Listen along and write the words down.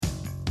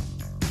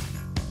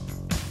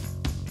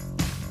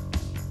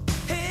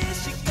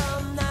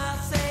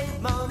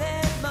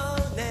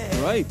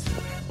right.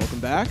 Welcome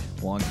back.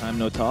 Long time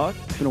no talk.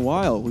 It's been a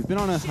while. We've been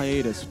on a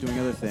hiatus doing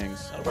other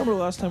things. I don't remember the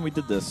last time we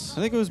did this.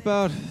 I think it was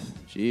about,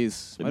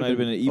 it might have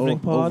been an evening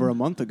pod. over a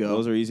month ago.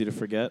 Those are easy to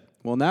forget.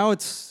 Well, now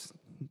it's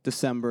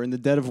December in the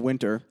dead of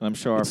winter. I'm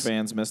sure our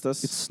fans missed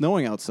us. It's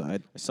snowing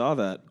outside. I saw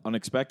that.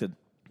 Unexpected.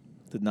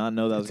 Did not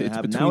know that was going It's to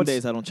happen. between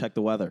Nowadays, I don't check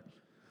the weather.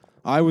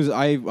 I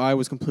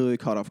was completely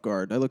caught off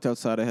guard. I looked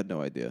outside. I had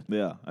no idea.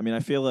 Yeah. I mean, I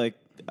feel like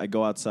I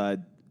go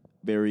outside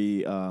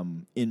very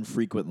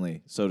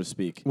infrequently, so to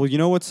speak. Well, you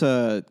know what's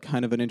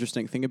kind of an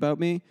interesting thing about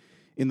me?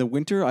 In the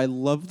winter, I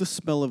love the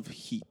smell of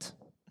heat.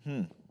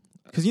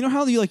 Because you know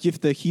how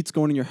if the heat's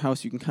going in your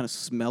house, you can kind of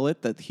smell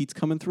it, that the heat's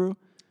coming through?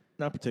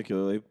 Not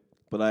particularly,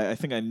 but I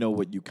think I know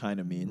what you kind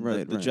of mean.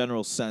 Right, The right.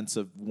 general sense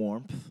of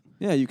warmth.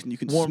 Yeah, you can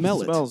Warmth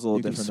smell it. smells a little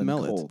You can different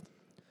smell than it. cold.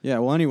 Yeah,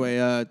 well, anyway,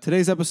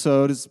 today's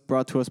episode is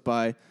brought to us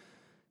by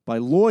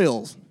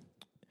Loyals.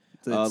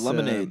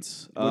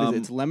 Lemonades. What is it?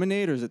 It's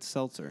lemonade or is it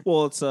seltzer?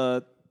 Well, it's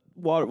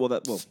water.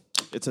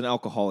 It's an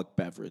alcoholic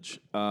beverage.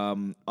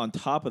 On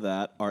top of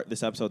that,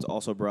 this episode's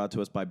also brought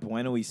to us by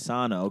Bueno y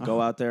Sano. Go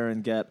out there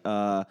and get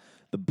the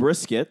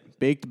brisket.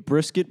 Baked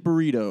brisket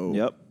burrito.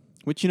 Yep.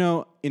 Which,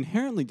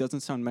 inherently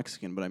doesn't sound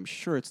Mexican, but I'm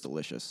sure it's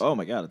delicious. Oh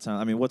my God!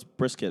 What's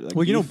brisket? Like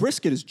well, beef?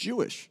 Brisket is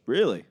Jewish.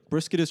 Really?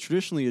 Brisket is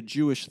traditionally a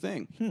Jewish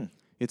thing.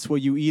 It's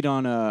what you eat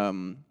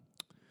on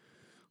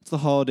what's the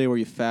holiday where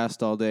you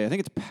fast all day? I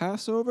think it's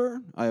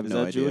Passover. I have Is no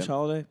that a idea. Jewish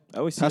holiday? I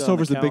always see that on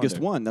Passover's the the biggest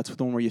calendar. one. That's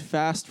the one where you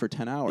fast for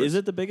 10 hours. Is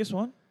it the biggest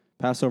one?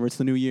 Passover, it's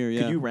the new year,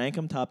 yeah. Could you rank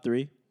them top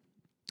three?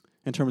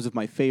 In terms of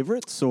my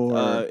favorites or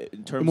In the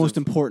terms most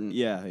of, important?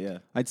 Yeah.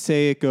 I'd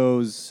say it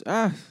goes,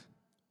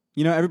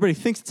 everybody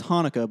thinks it's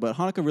Hanukkah, but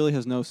Hanukkah really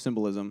has no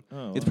symbolism.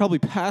 Oh, It's wow. probably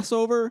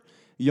Passover,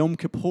 Yom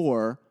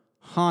Kippur,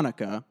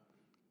 Hanukkah,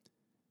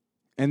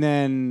 and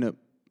then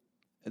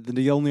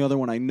the only other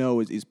one I know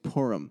is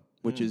Purim,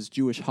 which is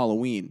Jewish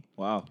Halloween.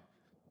 Wow.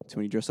 It's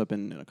when you dress up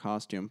in a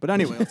costume. But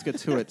anyway, let's get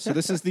to it. So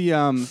this is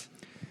the,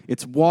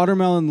 it's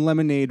watermelon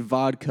lemonade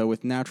vodka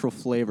with natural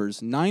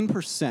flavors,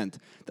 9%.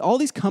 All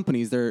these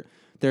companies, they're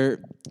trying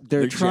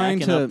jacking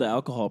to up the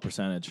alcohol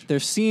percentage. they're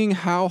seeing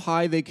how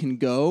high they can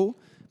go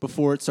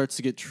before it starts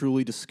to get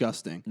truly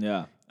disgusting.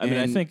 Yeah. I mean,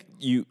 I And- think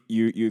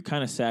you're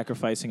kind of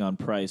sacrificing on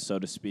price, so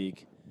to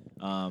speak.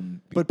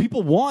 But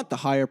people want the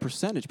higher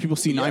percentage. People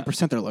see Yeah.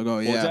 9%, they're like, oh,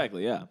 yeah. Well,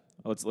 exactly, yeah.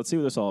 Let's see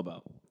what this is all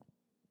about.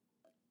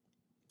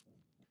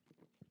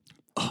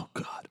 Oh,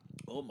 God.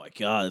 Oh my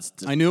God!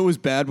 I knew it was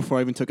bad before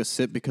I even took a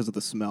sip because of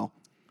the smell.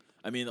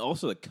 I mean,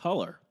 also the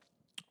color.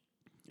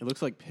 It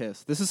looks like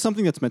piss. This is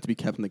something that's meant to be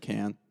kept in the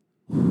can.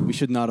 We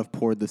should not have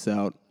poured this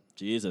out.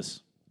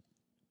 Jesus,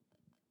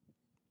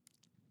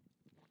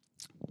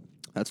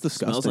 That's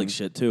disgusting. smells like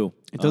shit too.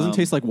 It doesn't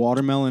taste like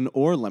watermelon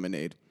or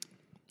lemonade.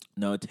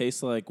 No, it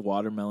tastes like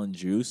watermelon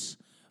juice,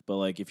 but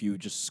like if you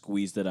just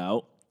squeezed it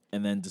out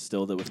and then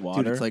distilled it with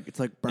water. Dude, it's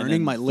like and burning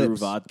then my threw lips.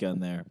 vodka in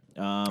there.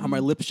 Are my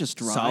lips just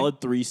dry? Solid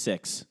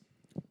 3.6.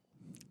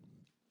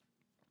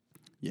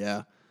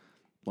 Yeah.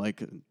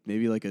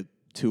 Maybe like a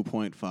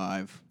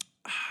 2.5.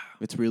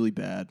 It's really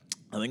bad.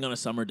 I think on a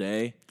summer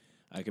day,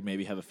 I could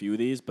maybe have a few of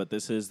these, but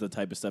this is the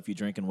type of stuff you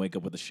drink and wake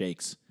up with the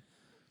shakes.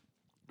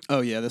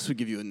 Oh, yeah, this would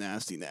give you a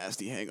nasty,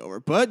 nasty hangover.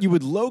 But you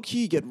would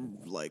low-key get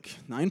like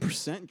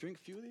 9%, drink a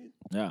few of these?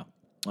 Yeah.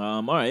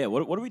 All right, yeah.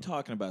 What are we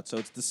talking about? So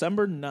it's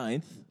December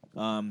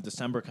 9th.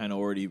 December kind of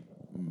already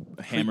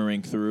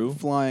hammering through.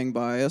 Flying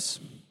by us.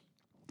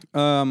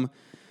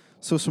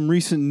 So some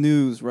recent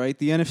news, right?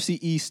 The NFC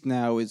East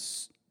now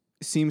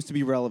seems to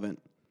be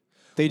relevant.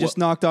 They just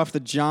knocked off the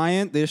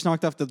Giant. They just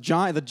knocked off the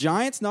Giant. The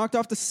Giants knocked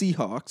off the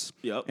Seahawks.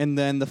 Yep. And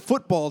then the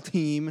football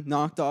team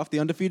knocked off the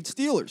undefeated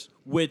Steelers.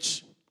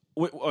 Which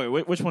one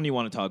do you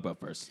want to talk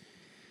about first?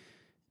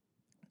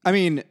 I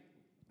mean,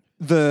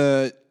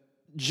 the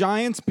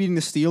Giants beating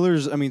the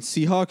Steelers,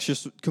 Seahawks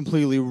just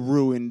completely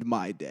ruined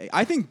my day.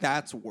 I think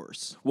that's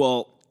worse.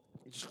 Well,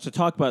 to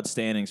talk about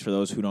standings for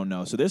those who don't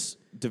know. So this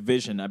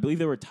division, I believe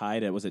they were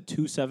tied at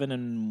 2-7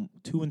 and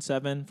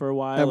 2-7 for a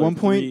while. At or one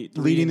point,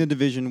 three leading the and-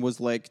 division was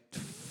like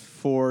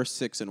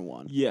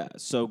 4-6-1. Yeah,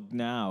 so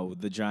now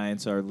the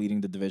Giants are leading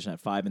the division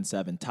at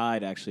 5-7,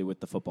 tied actually with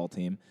the football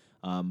team,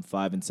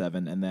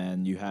 5-7, and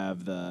then you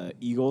have the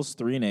Eagles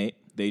 3-8.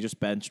 They just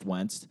benched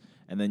Wentz,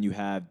 and then you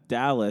have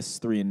Dallas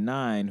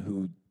 3-9,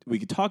 who we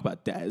could talk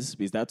about Dez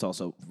because that's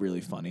also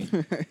really funny.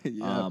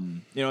 Yeah.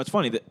 It's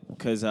funny that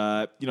because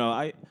I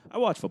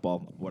watch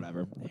football,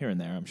 whatever, here and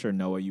there. I'm sure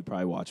Noah, you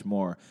probably watch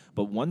more,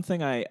 but one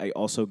thing I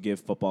also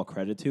give football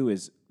credit to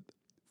is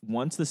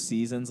once the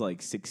season's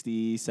like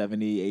 60,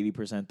 70,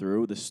 80%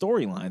 through, the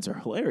storylines are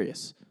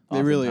hilarious.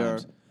 They really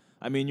oftentimes. are.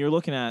 I mean, you're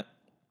looking at,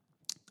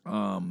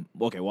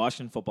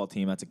 Washington football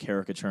team, that's a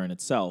caricature in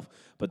itself.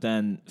 But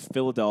then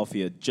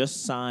Philadelphia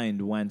just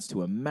signed Wentz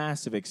to a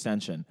massive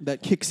extension.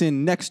 That kicks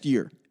in next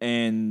year.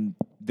 And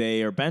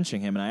they are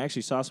benching him. And I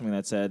actually saw something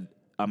that said,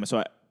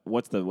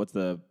 what's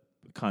the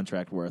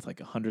contract worth? Like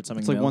 100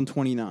 something It's like mil?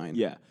 129.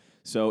 Yeah.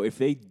 So if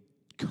they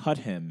cut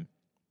him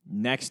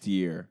next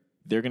year,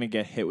 they're going to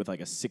get hit with like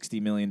a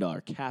 $60 million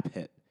cap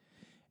hit.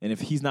 And if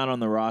he's not on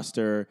the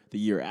roster the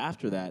year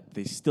after that,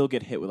 they still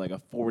get hit with like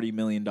a $40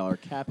 million cap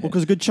hit. Well,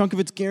 because a good chunk of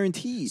it's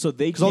guaranteed. So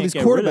they because all can't these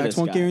get rid of quarterbacks this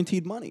want guy.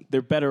 guaranteed money.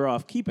 They're better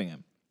off keeping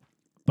him,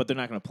 but they're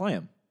not going to play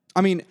him. I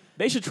mean,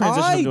 They should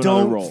transition him to I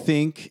another don't role.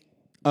 think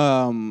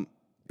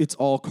it's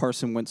all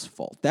Carson Wentz's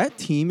fault. That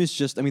team is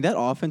just. I mean, that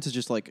offense is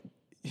just like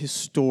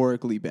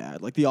historically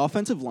bad. Like the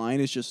offensive line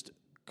is just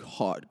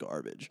hot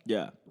garbage.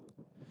 Yeah.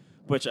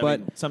 Which, I But-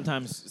 mean,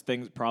 sometimes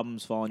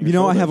problems fall on your You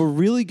know, I shoulders. have a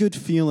really good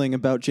feeling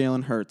about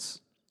Jalen Hurts.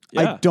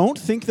 Yeah. I don't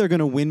think they're going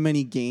to win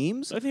many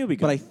games. I think he'll be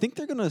good. But I think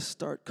they're going to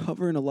start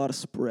covering a lot of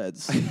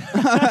spreads.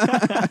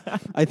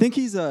 I think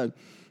he's a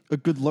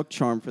good luck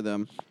charm for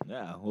them.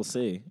 Yeah, we'll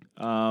see.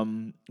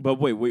 But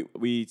wait,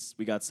 we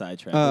got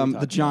sidetracked. What were we The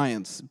talking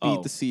Giants beat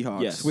Oh, the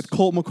Seahawks yes. with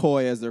Colt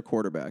McCoy as their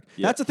quarterback.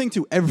 Yeah. That's the thing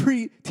too.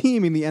 Every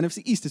team in the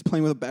NFC East is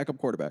playing with a backup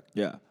quarterback. about?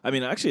 Yeah, I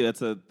mean, actually, that's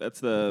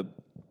the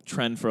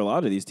trend for a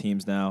lot of these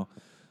teams now.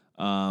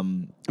 I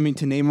mean,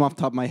 to name them off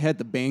the top of my head,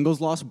 the Bengals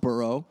lost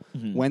Burrow.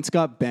 Mm-hmm. Wentz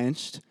got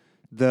benched.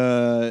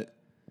 The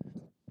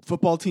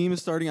football team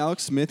is starting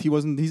Alex Smith.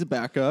 He's a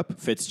backup.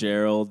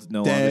 Fitzgerald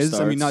no longer Dez,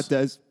 starts. I mean not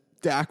Dez.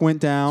 Dak went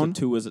So down.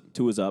 two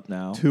is up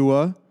now.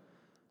 Tua.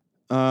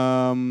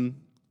 The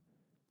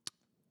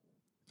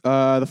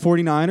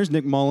 49ers,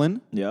 Nick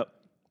Mullen. Yep.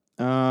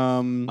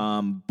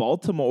 Um,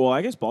 Baltimore. Well,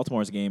 I guess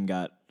Baltimore's game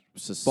got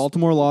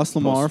Baltimore lost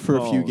Lamar for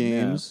a few postponed,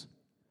 yeah. games.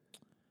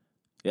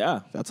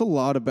 Yeah. That's a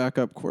lot of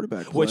backup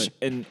quarterback play. Which,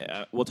 and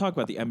we'll talk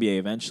about the NBA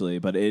eventually,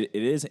 but it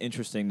is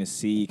interesting to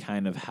see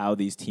kind of how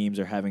these teams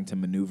are having to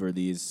maneuver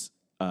these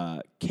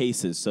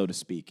cases, so to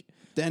speak.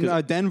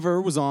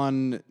 Denver was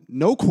on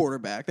no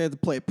quarterback. They had to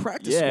play a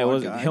practice Yeah, it squad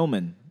was guy.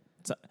 Hillman.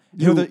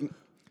 You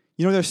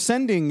know, they're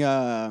sending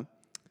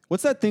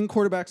what's that thing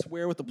quarterbacks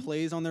wear with the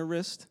plays on their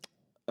wrist?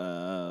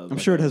 I'm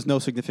sure it has no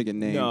significant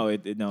name. No,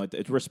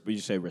 it's you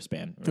say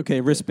wristband.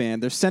 Okay,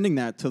 wristband. They're sending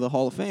that to the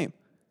Hall of Fame.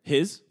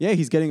 His? Yeah,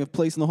 he's getting a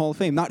place in the Hall of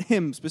Fame. Not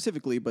him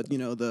specifically, but you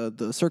know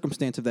the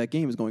circumstance of that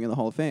game is going in the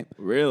Hall of Fame.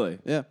 Really?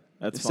 Yeah,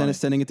 That's They're funny.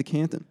 sending it to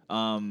Canton.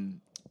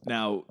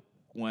 Now,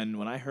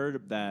 when I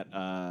heard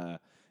that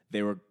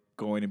they were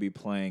going to be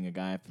playing a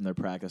guy from their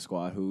practice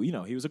squad who, you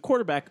know, he was a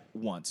quarterback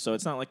once, so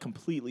it's not like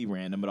completely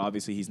random, but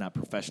obviously he's not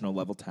professional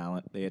level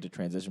talent. They had to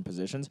transition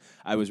positions.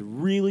 I was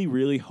really,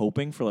 really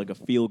hoping for like a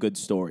feel good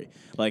story.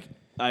 Like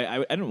I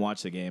didn't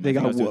watch the game. They I think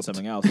got I was doing whooped.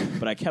 something else,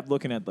 but I kept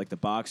looking at like the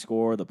box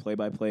score, the play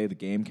by play, the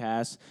game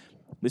cast.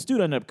 This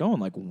dude ended up going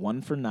like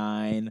 1 for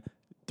 9.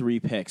 3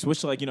 picks,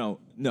 which, like, you know,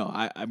 no,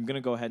 I'm going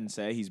to go ahead and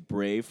say he's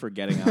brave for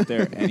getting out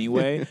there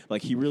anyway.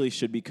 Like, he really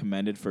should be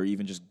commended for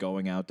even just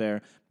going out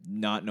there,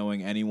 not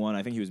knowing anyone.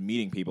 I think he was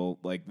meeting people,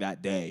 like,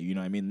 that day. You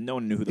know what I mean? No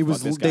one knew who the fuck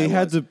this guy They was.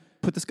 had to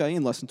put this guy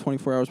in less than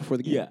 24 hours before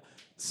the game. Yeah.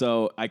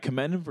 So I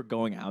commend him for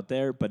going out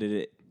there, but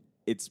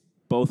it's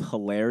both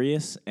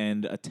hilarious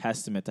and a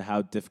testament to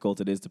how difficult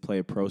it is to play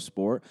a pro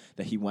sport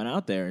that he went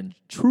out there and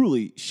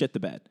truly shit the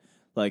bed.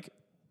 Like,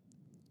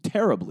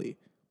 terribly.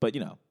 But,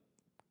 you know,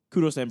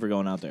 kudos to him for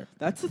going out there.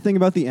 That's the thing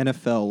about the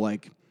NFL.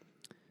 Like,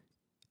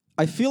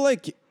 I feel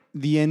like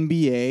the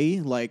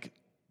NBA, like,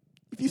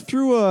 if you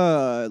threw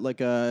a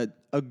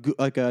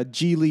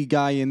G League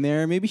guy in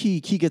there, maybe he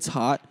gets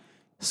hot,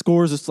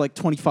 scores just like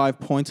 25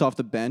 points off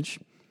the bench,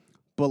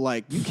 but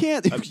like you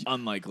can't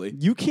Unlikely.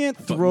 you can't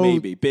But throw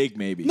maybe. Big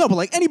maybe. No, but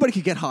like anybody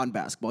could get hot in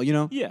basketball, you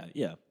know. Yeah,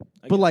 yeah.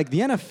 But like the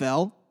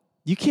NFL,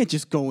 you can't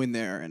just go in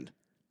there and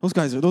those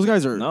guys are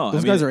guys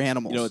are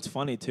animals. You know, it's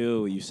funny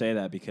too. You say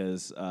that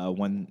because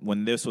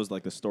when this was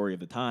like the story of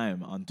the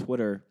time on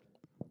Twitter,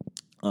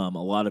 a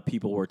lot of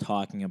people were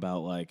talking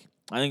about like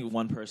I think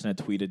one person had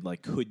tweeted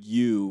like, could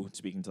you,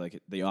 speaking to like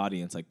the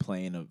audience, like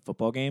playing a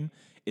football game?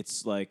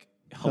 It's like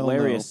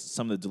hilarious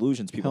some of the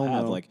delusions people Hell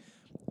have. no. Like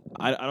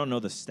I don't know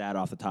the stat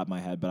off the top of my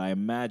head, but I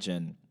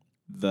imagine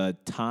the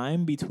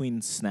time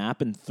between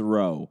snap and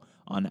throw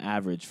on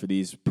average for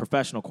these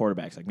professional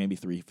quarterbacks, like maybe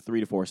 3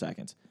 to 4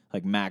 seconds,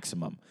 like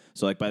maximum.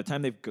 So like by the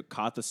time they've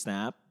caught the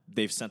snap,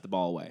 they've sent the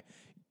ball away.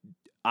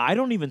 I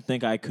don't even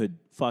think I could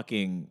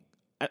fucking.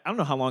 I don't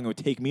know how long it would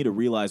take me to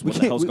realize what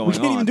the hell's going on. We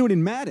can't even do it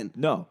in Madden.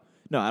 No,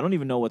 I don't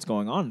even know what's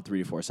going on in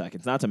 3 to 4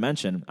 seconds. Not to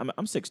mention, I'm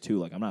 6'2",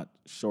 like I'm not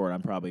short.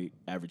 I'm probably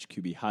average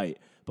QB height,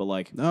 but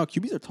like No,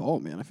 QBs are tall,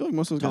 man. I feel like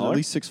most of those guys are Taller? at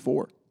least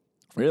 6'4".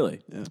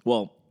 really, Yeah.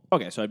 well.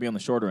 Okay, so I'd be on the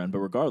shorter end, but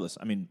regardless,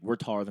 I mean, we're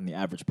taller than the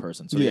average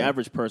person. So the Yeah.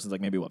 average person's like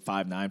maybe,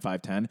 5'9",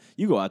 5'10".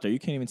 You go out there, you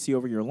can't even see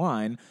over your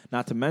line,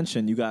 not to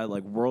mention you got,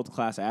 like,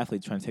 world-class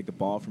athletes trying to take the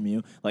ball from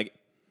you. Like,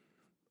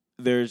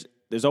 there's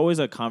always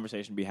a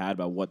conversation to be had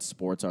about what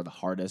sports are the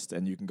hardest,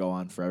 and you can go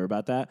on forever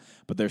about that,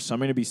 but there's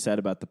something to be said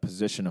about the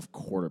position of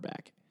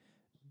quarterback.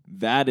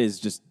 That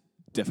is just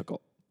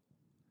difficult.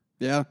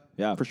 Yeah,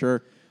 Yeah. for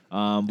sure. But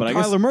I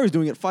guess... Kyler Murray's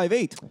doing it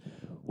 5'8".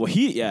 Well,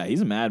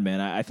 he's a madman.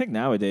 I think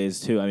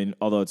nowadays, too, I mean,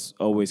 although it's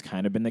always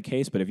kind of been the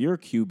case, but if you're a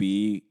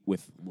QB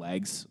with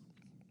legs,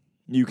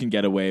 you can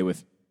get away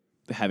with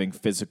having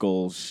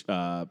physical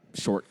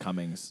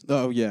shortcomings.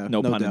 Oh yeah,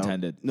 No pun doubt.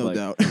 intended. No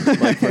doubt.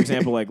 Like for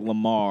example, like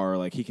Lamar,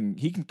 like he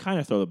can kind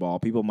of throw the ball.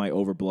 People might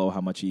overblow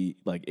how much he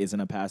like isn't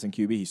a passing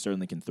QB. He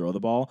certainly can throw the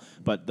ball,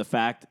 but the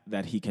fact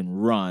that he can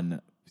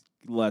run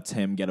lets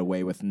him get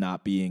away with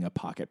not being a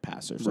pocket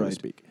passer, so to Right.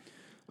 speak.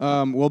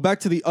 Well, back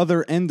to the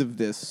other end of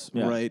this,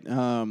 Yeah. right?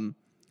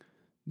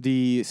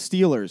 The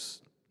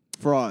Steelers,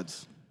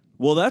 frauds.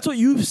 Well, that's what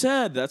you've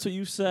said.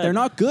 They're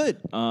not good.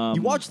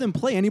 You watch them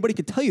play, anybody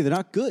could tell you they're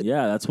not good.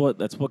 Yeah, that's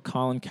what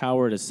Colin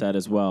Cowherd has said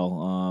as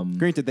well.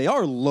 Granted, they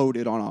are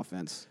loaded on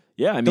offense.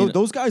 Yeah, I mean,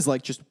 Those guys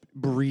like just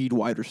breed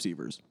wide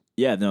receivers.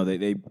 yeah, no,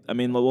 they. I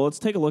mean, well, let's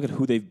take a look at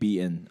who they've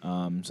beaten.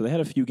 So they had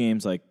a few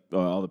games, like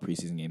all the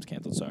preseason games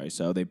canceled. Sorry,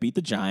 so they beat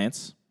the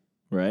Giants,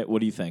 right? What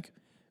do you think?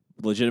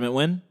 Legitimate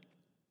win?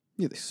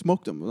 Yeah, they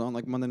smoked them. It was on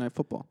like Monday Night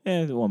Football.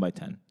 Yeah, they won by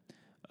 10.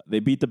 They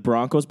beat the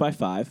Broncos by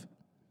 5.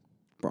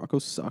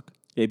 Broncos suck.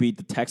 They beat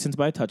the Texans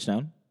by a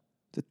touchdown.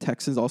 The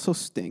Texans also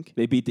stink.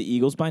 They beat the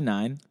Eagles by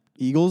 9.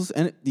 Eagles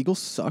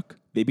suck.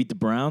 They beat the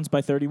Browns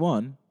by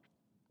 31.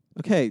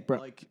 Okay,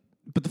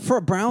 but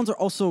the Browns are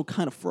also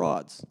kind of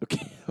frauds.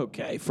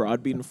 Okay,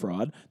 fraud beating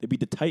fraud. They beat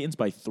the Titans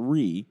by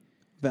 3.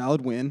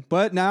 Valid win.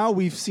 But now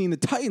we've seen the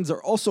Titans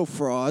are also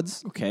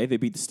frauds. Okay, they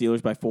beat the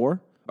Steelers by 4.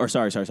 Or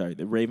sorry,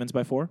 the Ravens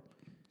by 4.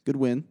 Good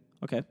win.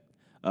 Okay,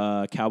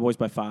 Cowboys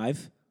by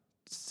 5.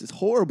 It's a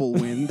horrible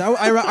win.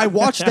 I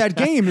watched that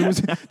game.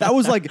 That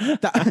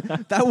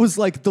was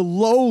like the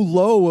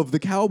low of the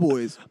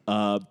Cowboys.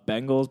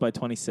 Bengals by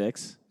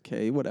 26.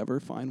 Okay, whatever.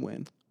 Fine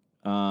win.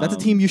 That's a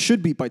team you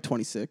should beat by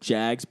 26.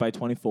 Jags by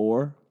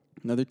 24.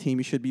 Another team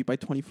you should beat by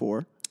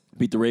 24.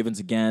 Beat the Ravens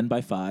again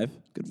by 5.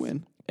 Good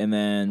win. And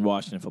then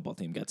Washington football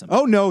team gets them.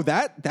 Oh no,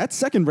 that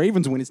second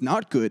Ravens win is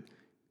not good.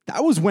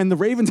 That was when the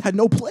Ravens had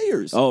no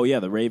players. Oh yeah,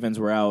 the Ravens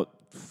were out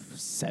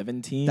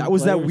 17. That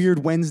was players. that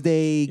weird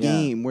Wednesday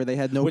game where they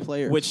had no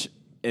players. Which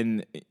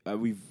and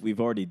we've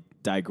already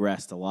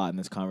digressed a lot in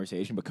this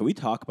conversation, but can we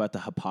talk about the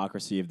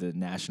hypocrisy of the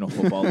National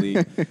Football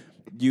League?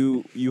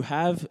 You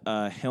have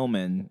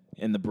Hillman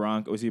in the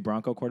Broncos. Was he a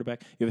Bronco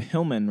quarterback? You have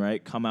Hillman,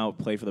 right, come out,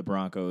 play for the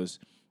Broncos.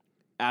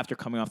 After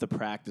coming off the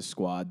practice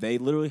squad, they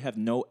literally have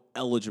no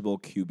eligible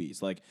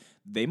QBs. Like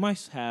they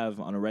must have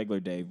on a regular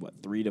day,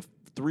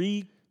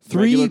 three,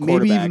 regular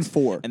maybe even quarterbacks,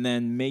 4, and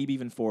then maybe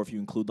even 4 if you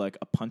include like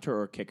a punter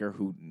or a kicker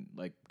who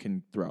like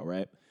can throw.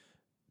 Right?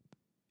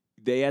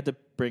 They had to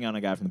bring on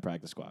a guy from the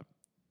practice squad.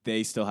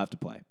 They still have to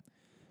play.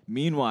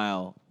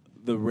 Meanwhile,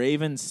 the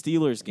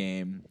Ravens-Steelers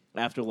game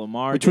after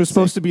Lamar, which was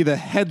supposed to be the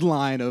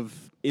headline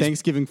of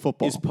Thanksgiving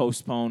football, is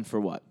postponed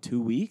for what?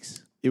 2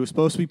 weeks? It was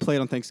supposed to be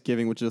played on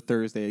Thanksgiving, which is a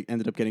Thursday. It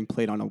ended up getting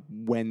played on a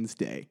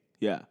Wednesday.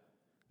 Yeah.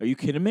 Are you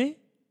kidding me?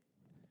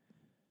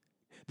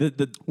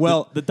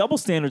 The double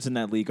standards in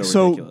that league are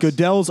ridiculous. So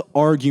Goodell's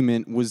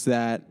argument was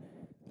that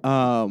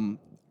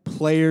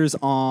players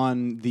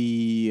on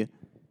the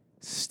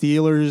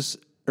Steelers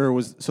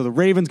so the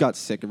Ravens got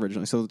sick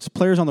originally. So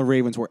players on the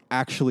Ravens were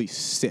actually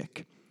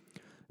sick,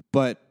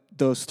 but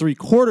those 3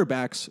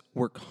 quarterbacks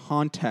were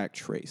contact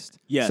traced.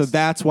 Yes. So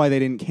that's why they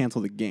didn't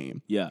cancel the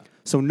game. Yeah.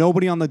 So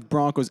nobody on the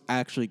Broncos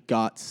actually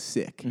got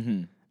sick,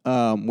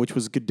 which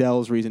was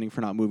Goodell's reasoning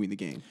for not moving the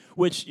game.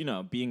 Which,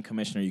 being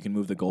commissioner, you can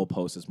move the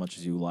goalpost as much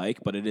as you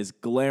like, but it is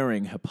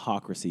glaring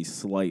hypocrisy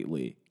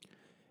slightly,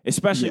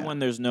 especially when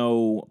there's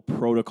no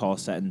protocol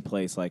set in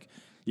place. Like,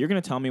 you're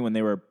going to tell me when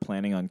they were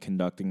planning on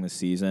conducting the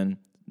season,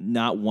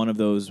 not one of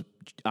those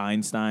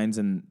Einsteins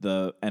in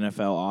the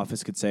NFL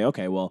office could say,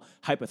 okay, well,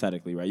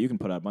 hypothetically, right? You can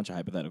put out a bunch of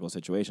hypothetical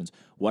situations.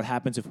 What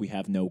happens if we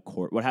have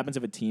what happens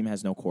if a team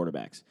has no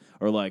quarterbacks?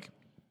 Or like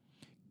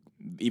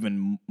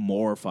even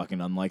more fucking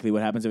unlikely,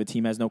 what happens if a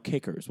team has no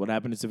kickers? What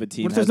happens if a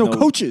team What if has there's no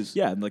coaches?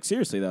 Yeah, like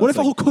seriously though. What if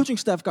the whole coaching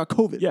staff got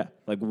COVID? Yeah,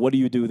 like what do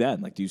you do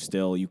then? Like you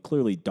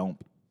clearly don't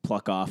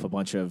pluck off a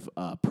bunch of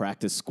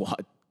practice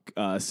squad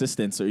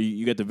assistants, or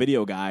you get the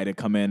video guy to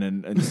come in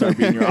and start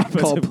being your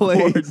offensive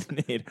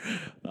coordinator.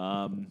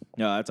 No,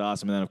 that's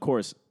awesome. And then, of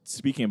course,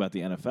 speaking about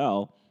the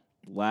NFL,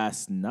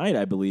 last night,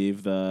 I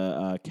believe,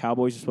 the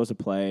Cowboys are supposed to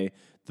play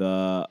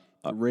the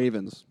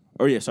Ravens.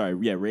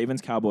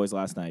 Ravens, Cowboys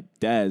last night.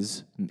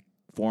 Dez,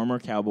 former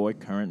Cowboy,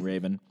 current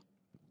Raven,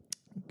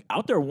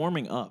 out there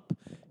warming up.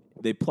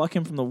 They pluck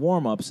him from the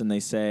warm-ups and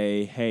they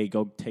say, hey,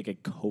 go take a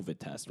COVID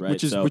test, right?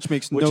 Which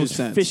makes no sense. Which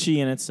is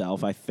fishy in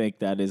itself. I think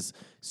that is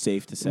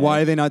safe to say.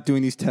 Why are they not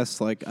doing these tests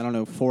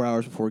 4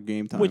 hours before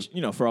game time? Which,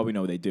 for all we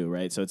know, they do,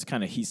 right? So it's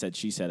kind of he said,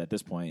 she said at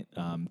this point.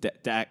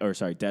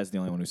 Dez the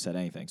only one who said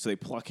anything. So they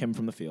pluck him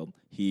from the field.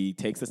 He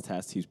takes this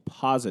test. He's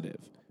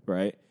positive,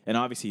 right? And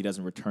obviously he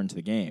doesn't return to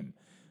the game,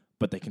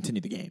 but they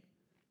continue the game.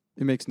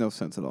 It makes no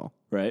sense at all.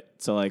 Right?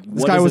 So,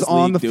 this guy was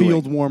on the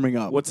field warming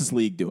up. What's this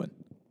league doing?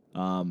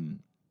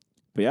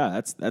 But yeah,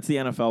 that's the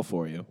NFL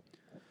for you.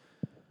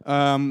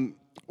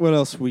 What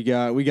else we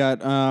got? We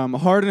got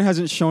Harden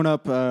hasn't shown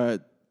up to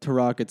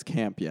Rockets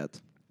camp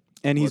yet,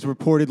 and he's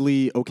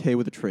reportedly okay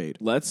with a trade.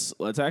 Let's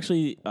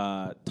actually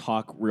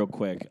talk real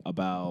quick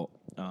about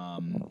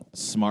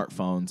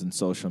smartphones and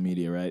social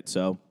media, right?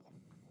 So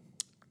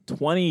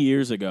 20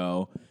 years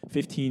ago,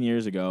 15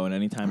 years ago and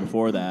any time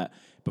before that,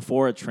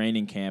 before a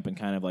training camp and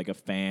kind of like a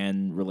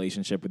fan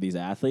relationship with these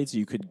athletes,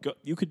 you could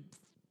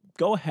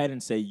go ahead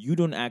and say you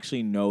don't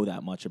actually know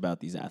that much about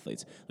these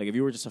athletes. Like if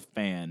you were just a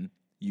fan,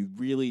 you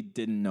really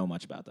didn't know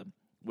much about them.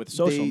 With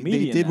social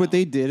media, they did now, what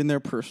they did in their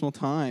personal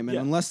time, and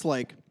Yeah. unless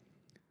like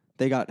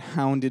they got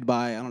hounded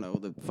by I don't know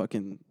the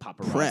fucking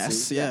Paparazzi.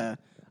 press, yeah.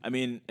 I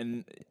mean,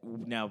 and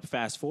now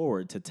fast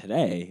forward to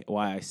today.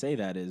 Why I say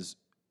that is,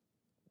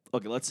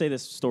 look, let's say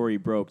this story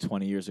broke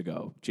 20 years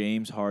ago.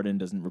 James Harden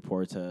doesn't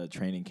report to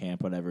training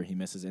camp, whatever. He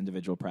misses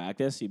individual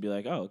practice. You'd be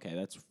like, oh, okay,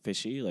 that's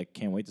fishy. Like,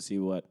 can't wait to see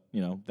what,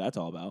 that's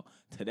all about.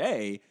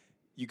 Today,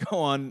 you go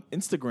on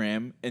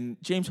Instagram, and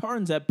James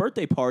Harden's at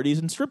birthday parties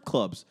and strip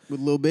clubs.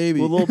 With Lil Baby.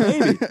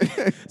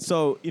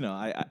 So,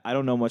 I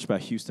don't know much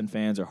about Houston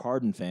fans or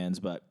Harden fans,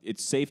 but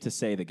it's safe to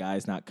say the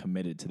guy's not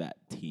committed to that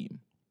team,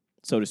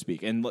 so to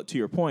speak. And to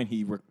your point,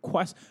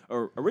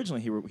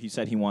 originally he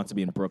said he wants to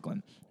be in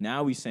Brooklyn.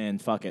 Now he's saying,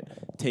 fuck it,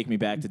 take me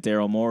back to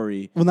Daryl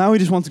Morey. Well, now he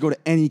just wants to go to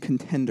any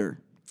contender.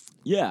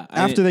 Yeah.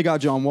 After they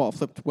got John Wall,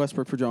 flipped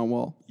Westbrook for John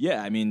Wall.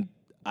 Yeah, I mean,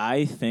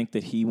 I think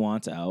that he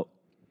wants out.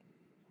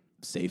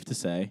 Safe to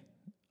say.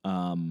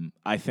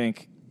 I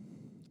think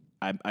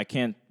I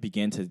can't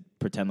begin to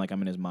pretend like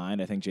I'm in his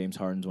mind. I think James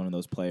Harden's one of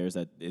those players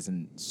that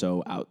isn't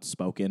so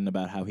outspoken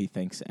about how he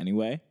thinks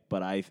anyway.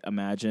 But I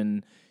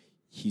imagine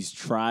he's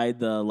tried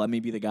the let me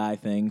be the guy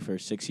thing for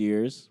 6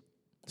 years,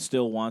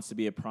 still wants to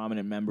be a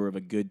prominent member of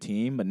a good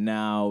team, but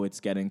now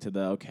it's getting to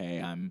the,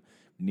 okay, I'm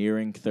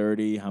nearing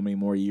 30. How many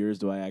more years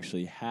do I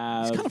actually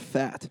have? He's kind of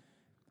fat.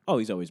 Oh,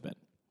 he's always been.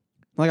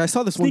 Like I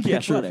saw this one Sneaky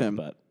picture athletic, of him.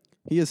 but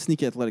He is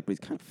sneaky athletic, but he's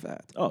kind of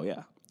fat. oh,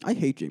 yeah. I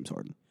hate James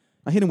Harden.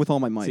 I hate him with all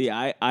my might. See,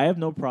 I have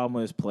no problem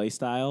with his play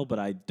style, but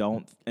I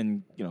don't,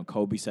 and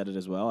Kobe said it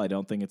as well, I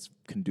don't think it's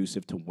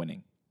conducive to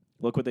winning.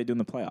 Look what they do in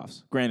the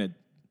playoffs. Granted,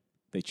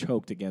 they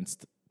choked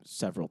against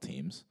several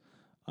teams.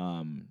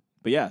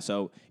 But yeah,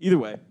 so either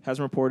way,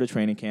 hasn't reported a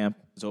training camp,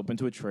 is open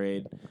to a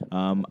trade.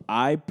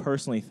 I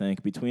personally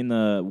think between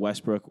the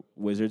Westbrook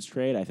Wizards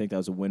trade, I think that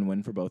was a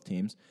win-win for both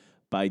teams.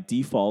 By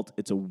default,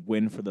 it's a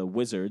win for the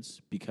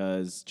Wizards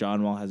because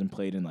John Wall hasn't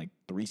played in like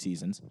 3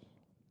 seasons.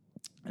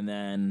 And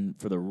then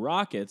for the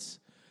Rockets,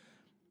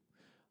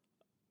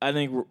 I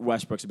think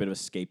Westbrook's a bit of a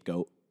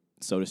scapegoat,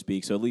 so to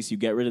speak. So at least you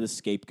get rid of the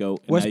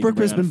scapegoat. Westbrook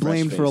has been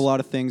blamed for a lot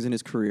of things in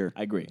his career.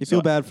 I agree. You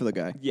feel bad for the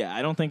guy. Yeah,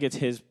 I don't think it's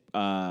his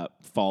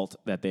fault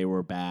that they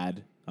were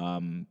bad.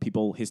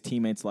 His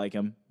teammates like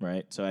him,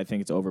 right? So I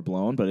think it's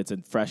overblown, but it's a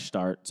fresh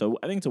start. So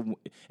I think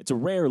it's a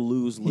rare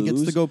lose-lose. He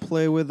gets to go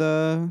play with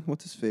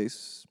what's his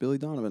face, Billy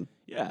Donovan.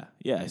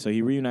 Yeah. So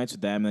he reunites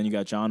with them, and then you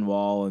got John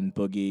Wall and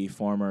Boogie,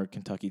 former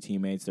Kentucky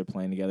teammates. They're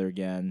playing together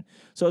again.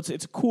 So it's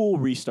a cool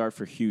restart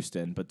for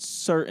Houston, but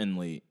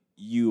certainly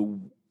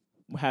you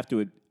have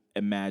to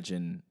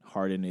imagine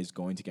Harden is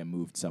going to get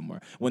moved somewhere.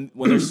 When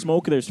there's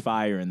smoke, there's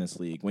fire in this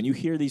league. When you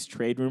hear these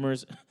trade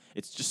rumors,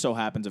 it just so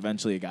happens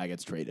eventually a guy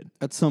gets traded.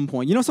 At some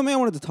point. You know something I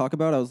wanted to talk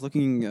about? I was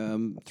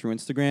looking through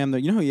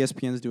Instagram. You know how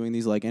ESPN's doing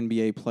these like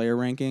NBA player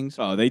rankings?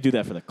 Oh, they do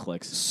that for the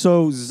clicks.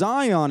 So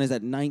Zion is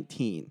at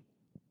 19.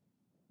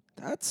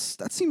 That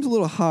seems a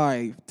little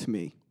high to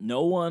me.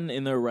 No one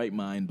in their right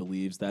mind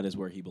believes that is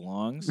where he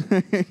belongs.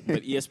 But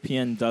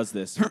ESPN does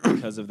this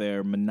because of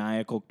their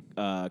maniacal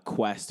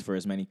quest for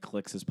as many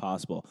clicks as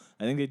possible.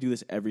 I think they do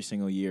this every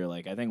single year.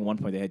 Like I think at one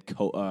point they had I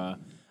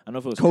don't know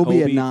if it was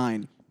Kobe at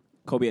 9.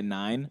 Kobe at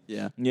 9?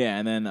 Yeah. Yeah,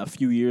 and then a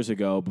few years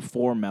ago,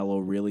 before Melo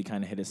really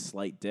kind of hit a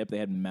slight dip, they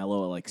had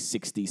Melo at like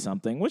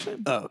 60-something, which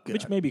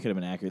maybe could have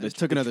been accurate. I just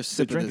took another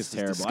sip The drink of is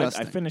this. terrible.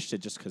 I finished it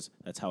just because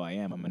that's how I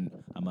am.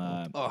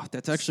 Oh,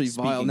 that's actually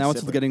speaking vile. Now sipper.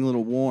 it's getting a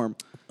little warm.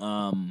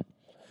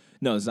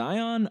 No,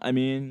 Zion, I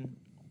mean,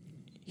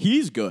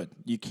 he's good.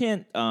 You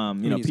can't,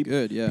 He's people,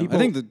 good, yeah. people- I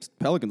think the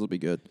Pelicans will be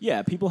good.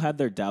 Yeah, people had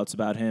their doubts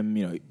about him.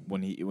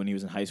 When he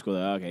was in high school,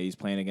 they're like, okay, he's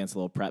playing against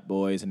little prep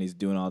boys and he's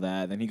doing all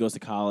that. Then he goes to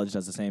college,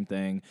 does the same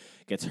thing,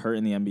 gets hurt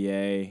in the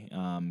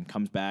NBA,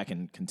 comes back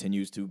and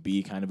continues to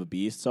be kind of a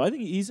beast. So I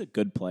think he's a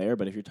good player.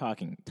 But if you're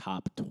talking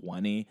top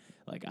 20,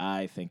 like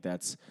I think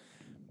that's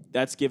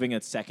giving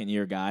a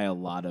second-year guy a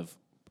lot of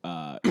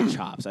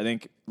chops. I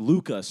think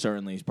Luka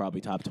certainly is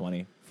probably top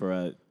 20 for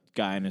a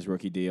guy in his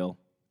rookie deal.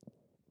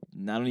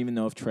 I don't even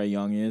know if Trae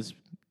Young is,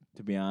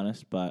 to be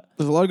honest, but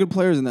There's a lot of good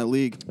players in that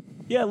league.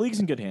 yeah, league's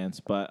in good hands.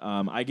 But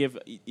I give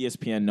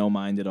ESPN no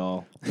mind at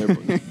all.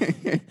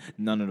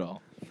 None at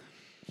all.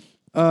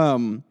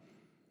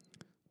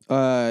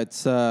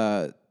 It's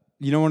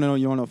you don't want to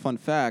know a fun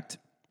fact.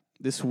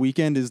 This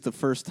weekend is the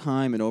first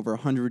time in over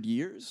 100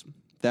 years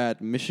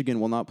that Michigan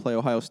will not play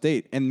Ohio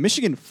State, and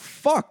Michigan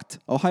fucked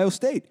Ohio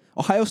State.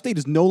 Ohio State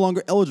is no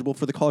longer eligible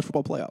for the college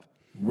football playoff.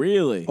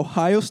 Really?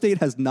 Ohio State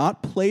has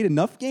not played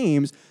enough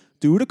games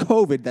due to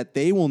COVID that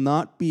they will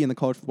not be in the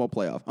college football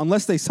playoff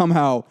unless they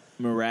somehow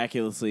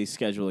Miraculously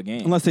schedule a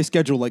game. unless they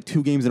schedule like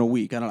 2 games in a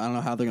week. I don't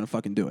know how they're going to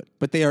fucking do it,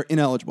 but they are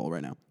ineligible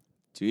right now.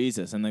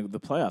 Jesus, and the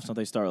playoffs, don't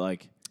they start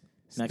like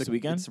next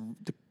weekend?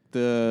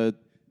 The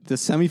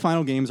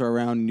semifinal games are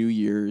around New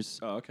Year's.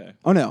 Oh, okay.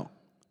 Oh no,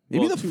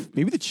 Maybe Well,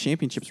 maybe the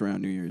championships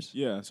around New Year's.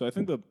 Yeah, so I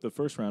think the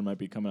first round might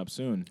be coming up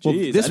soon. Well,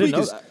 Jeez, this I didn't week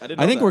know is. that. I didn't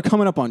I know think that. we're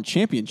coming up on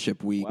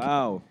championship week.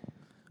 Wow,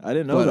 I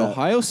didn't know But that.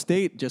 Ohio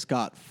State just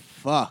got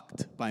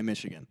fucked by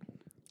Michigan.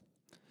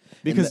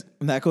 Because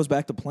and that goes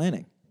back to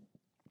planning.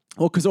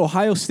 because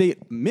Ohio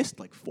State missed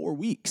like 4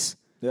 weeks.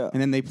 Yeah.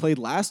 And then they played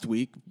last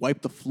week,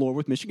 wiped the floor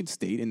with Michigan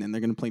State, and then they're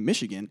going to play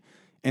Michigan.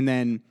 And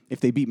then if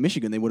they beat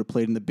Michigan, they would have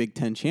played in the Big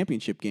Ten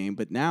championship game.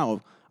 But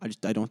now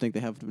I don't think they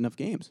have enough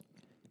games.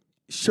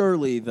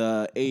 Surely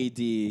the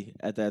AD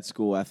at that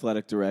school,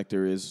 athletic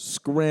director, is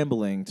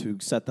scrambling to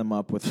set them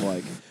up with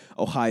like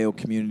Ohio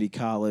Community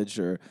College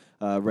or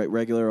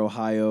regular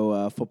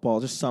Ohio football,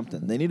 just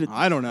something. They need to.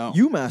 I don't know.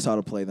 UMass ought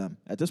to play them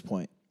at this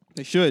point.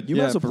 They should.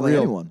 UMass will for play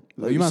real. anyone.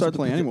 Like, UMass will start the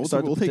play peti- anyone.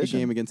 start the We'll take a petition.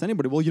 game against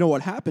anybody. Well, you know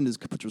what happened is,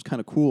 which was kind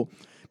of cool.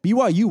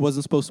 BYU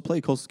wasn't supposed to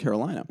play Coastal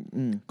Carolina.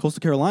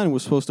 Coastal Carolina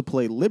was supposed to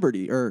play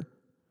Liberty or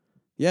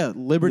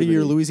Liberty.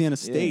 Louisiana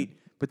State.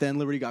 But then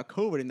Liberty got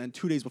COVID, and then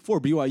 2 days before,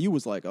 BYU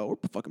was like, "Oh, we'll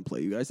fucking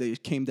play you guys." They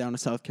came down to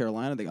South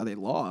Carolina. They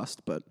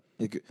lost, but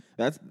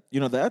That's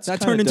that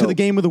turned into the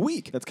game of the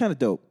week. That's kind of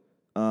dope.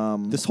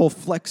 This whole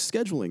flex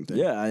scheduling thing.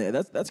 Yeah,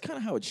 that's kind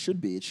of how it should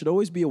be. It should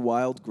always be a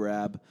wild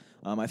grab.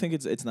 I think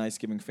it's nice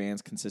giving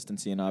fans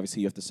consistency, and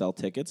obviously you have to sell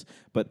tickets.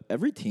 But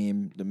every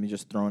team, let me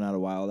just throwing out a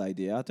wild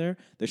idea out there.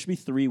 There should be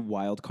 3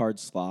 wild card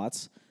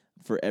slots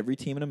for every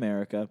team in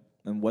America.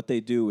 And what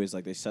they do is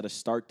like they set a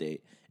start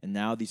date, and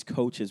now these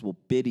coaches will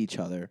bid each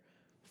other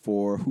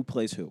for who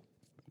plays who.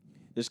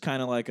 Just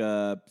kind of like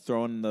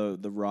throwing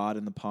the rod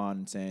in the pond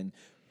and saying,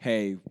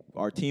 hey,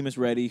 our team is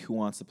ready. Who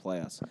wants to play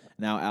us?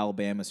 Now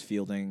Alabama's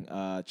fielding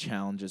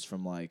challenges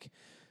from like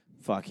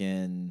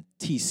fucking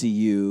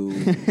TCU,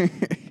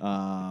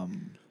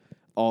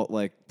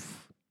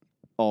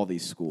 all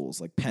these schools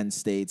like Penn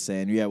State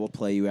saying, yeah, we'll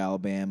play you,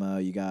 Alabama.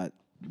 You got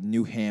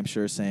New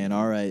Hampshire saying,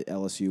 all right,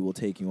 LSU, we'll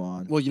take you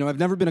on. Well, I've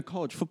never been a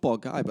college football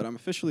guy, but I'm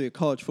officially a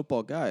college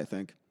football guy, I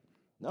think.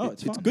 No,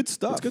 it's fun. good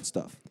stuff. It's good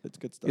stuff. It's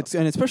good stuff.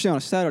 And especially on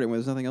a Saturday when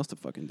there's nothing else to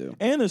fucking do.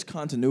 And there's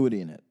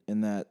continuity in it,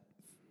 in that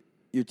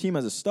your team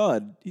has a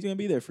stud, he's going to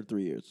be there for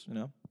 3 years,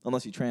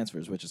 unless he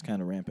transfers, which is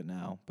kind of rampant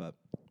now, but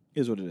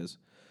is what it is.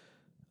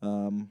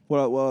 What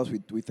else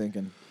we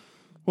thinking?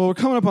 Well, we're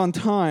coming up on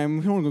time.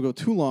 We don't want to go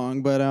too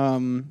long, but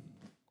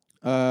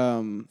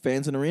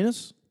Fans in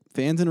arenas?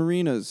 fans in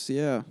arenas,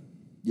 yeah.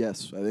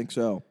 Yes, I think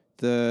so.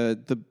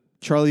 The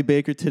Charlie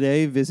Baker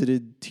today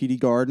visited TD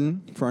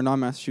Garden. For our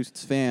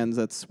non-Massachusetts fans,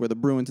 that's where the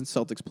Bruins and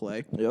Celtics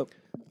play. Yep.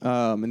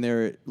 And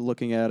they're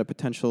looking at a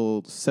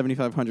potential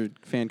 7,500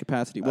 fan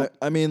capacity.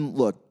 I mean,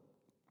 look,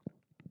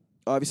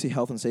 obviously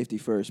health and safety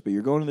first, but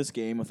you're going to this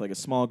game with like a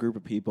small group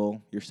of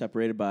people. You're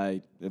separated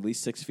by at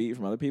least 6 feet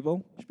from other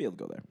people. You should be able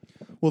to go there.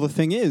 Well, the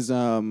thing is,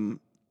 so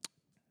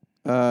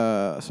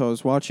I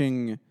was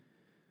watching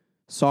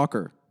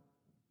soccer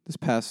this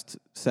past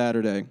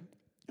Saturday.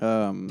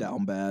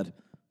 Down bad.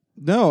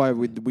 No,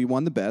 we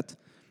won the bet,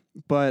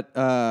 but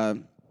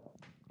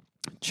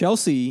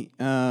Chelsea,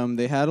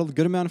 they had a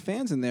good amount of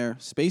fans in there,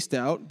 spaced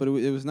out, but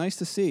it was nice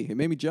to see. It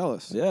made me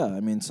jealous. Yeah, I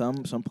mean,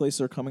 some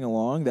places are coming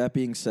along. That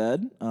being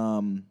said,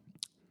 I'm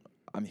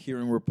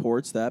hearing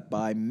reports that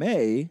by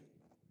May,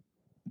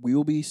 we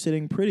will be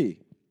sitting pretty.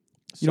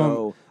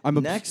 So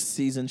next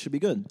season should be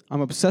good.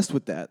 I'm obsessed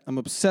with that. I'm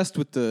obsessed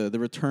with the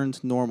return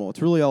to normal.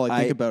 It's really all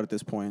I think about at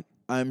this point.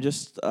 I'm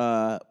just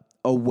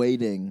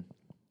awaiting,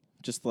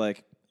 just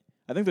like,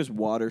 I think there's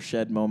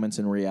watershed moments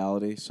in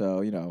reality. So,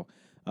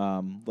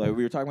 like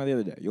we were talking about the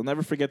other day, you'll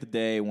never forget the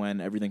day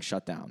when everything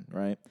shut down,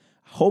 right?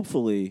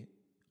 Hopefully,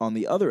 on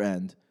the other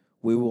end,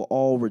 we will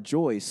all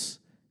rejoice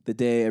the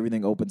day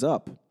everything opens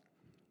up.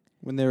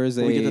 When there is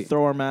we get to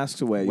throw our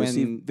masks away. You'll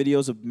see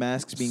videos of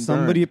masks being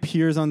somebody burned.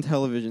 appears on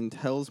television,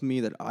 tells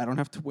me that I don't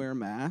have to wear a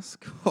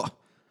mask.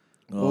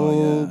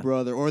 Oh, yeah.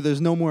 Brother. Or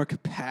there's no more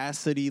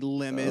capacity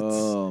limits.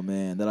 Oh,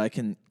 man. That I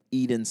can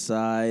eat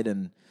inside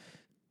and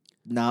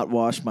not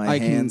wash my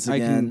hands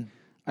again.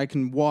 I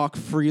can walk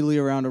freely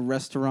around a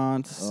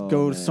restaurant,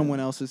 go to someone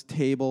else's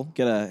table.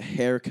 Get a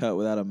haircut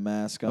without a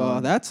mask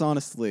on. That's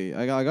honestly,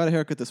 I got a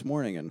haircut this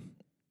morning, and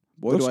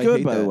boy, looks do I good,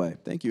 hate by that. the way.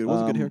 Thank you. It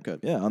was a good haircut.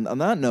 Yeah, on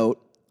that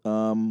note,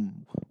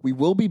 we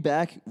will be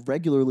back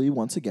regularly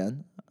once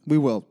again. We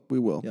will.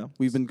 Yeah.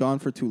 We've been gone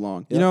for too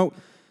long. Yeah.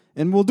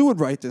 And we'll do it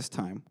right this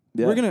time.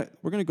 Yeah.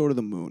 We're gonna go to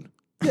the moon.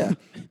 Yeah,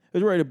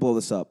 we're ready to blow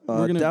this up.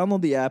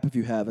 Download the app if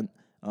you haven't.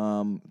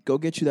 Go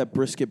get you that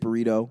brisket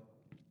burrito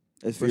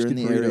if you're in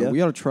the area. We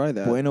ought to try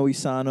that. Bueno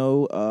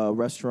Isano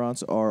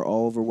restaurants are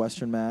all over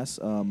Western Mass.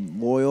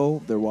 Loyal,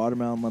 their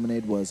watermelon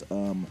lemonade was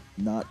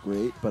not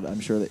great, but I'm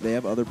sure that they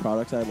have other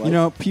products I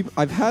like.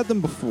 I've had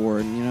them before,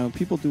 and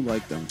people do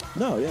like them.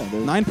 No, yeah,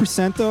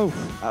 9% though.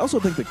 I also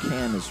think the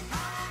can is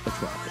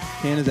attractive.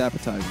 Can is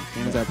appetizing.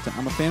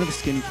 I'm a fan of the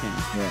skinny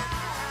can. Yeah.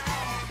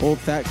 Old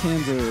fat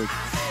cans are.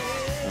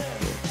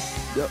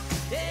 Yep.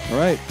 All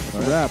right, that's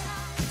a wrap.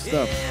 Good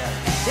stuff.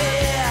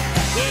 Yeah.